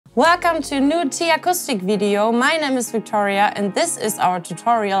Welcome to a new t.akustik video. My name is Victoria and this is our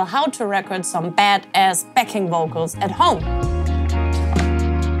tutorial how to record some badass backing vocals at home.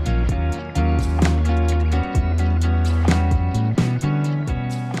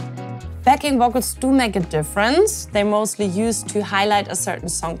 Backing vocals do make a difference. They're mostly used to highlight a certain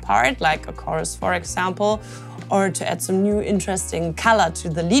song part, like a chorus for example, or to add some new interesting color to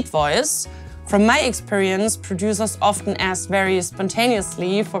the lead voice. From my experience, producers often ask very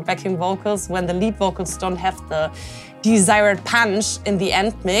spontaneously for backing vocals when the lead vocals don't have the desired punch in the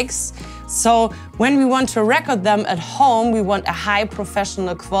end mix. So when we want to record them at home, we want a high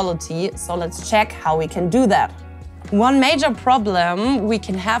professional quality. So let's check how we can do that. One major problem we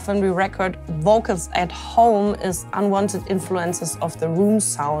can have when we record vocals at home is unwanted influences of the room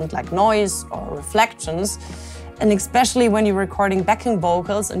sound, like noise or reflections. And especially when you're recording backing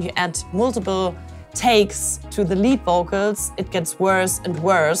vocals and you add multiple takes to the lead vocals, it gets worse and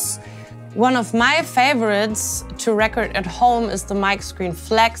worse. One of my favorites to record at home is the mic screen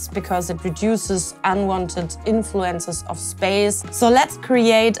flex because it reduces unwanted influences of space. So let's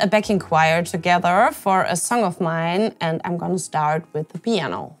create a backing choir together for a song of mine, and I'm gonna start with the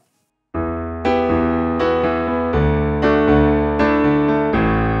piano.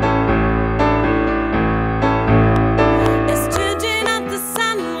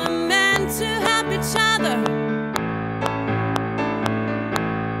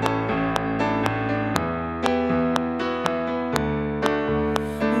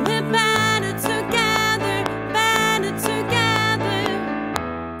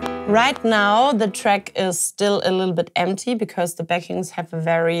 Right now, the track is still a little bit empty because the backings have a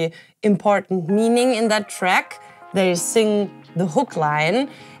very important meaning in that track. They sing the hook line.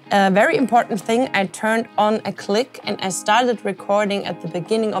 A very important thing, I turned on a click and I started recording at the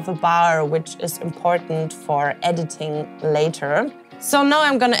beginning of a bar, which is important for editing later. So now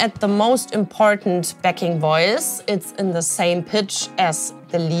I'm gonna add the most important backing voice. It's in the same pitch as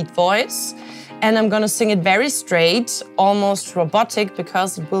the lead voice. And I'm gonna sing it very straight, almost robotic,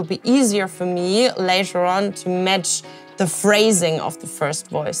 because it will be easier for me later on to match the phrasing of the first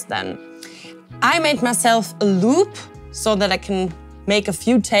voice then. I made myself a loop so that I can make a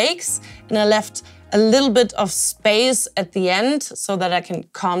few takes, and I left a little bit of space at the end so that I can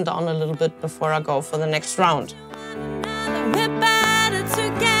calm down a little bit before I go for the next round.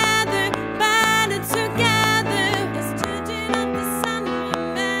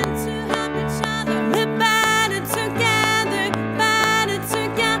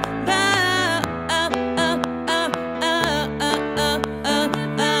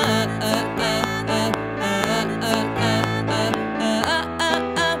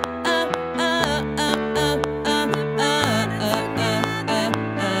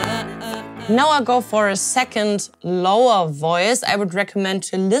 Now I go for a second lower voice. I would recommend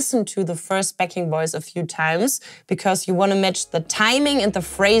to listen to the first backing voice a few times because you want to match the timing and the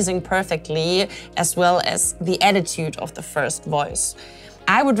phrasing perfectly, as well as the attitude of the first voice.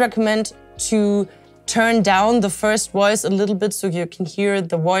 I would recommend to turn down the first voice a little bit so you can hear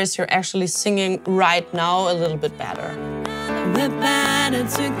the voice you're actually singing right now a little bit better. We're better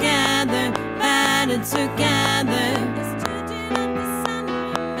together, better together.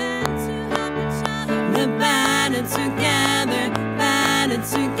 Better together, better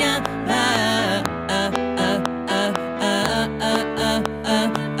together.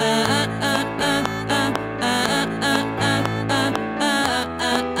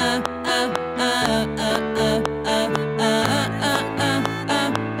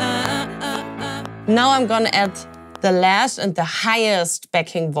 Now I'm gonna add the last and the highest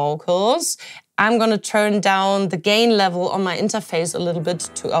backing vocals. I'm gonna turn down the gain level on my interface a little bit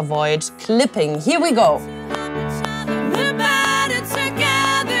to avoid clipping. Here we go. We're better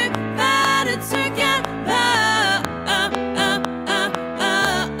together, better together.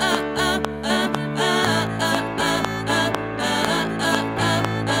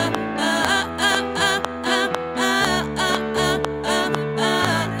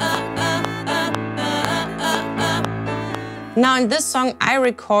 Now in this song, I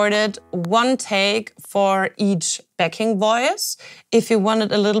recorded one take for each backing voice. If you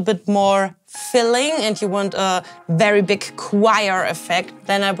wanted a little bit more filling and you want a very big choir effect,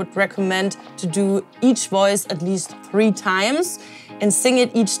 then I would recommend to do each voice at least 3 times and sing it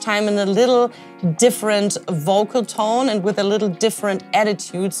each time in a little different vocal tone and with a little different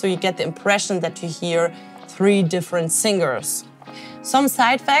attitude, so you get the impression that you hear 3 different singers. Some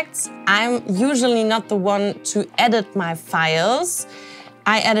side facts: I'm usually not the one to edit my files.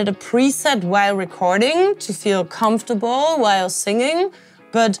 I added a preset while recording to feel comfortable while singing,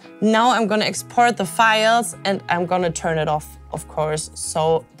 But now I'm gonna export the files and I'm gonna turn it off, of course,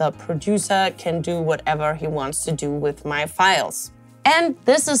 so the producer can do whatever he wants to do with my files. And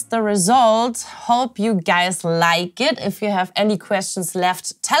this is the result. Hope you guys like it. If you have any questions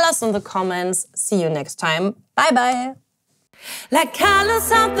left, tell us in the comments. See you next time. Bye bye. Like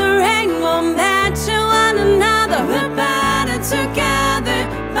colors of the rainbow, matching one another. We're better together,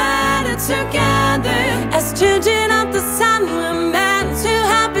 better together. As children of the sun, we're meant to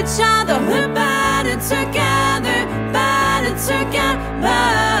help each other.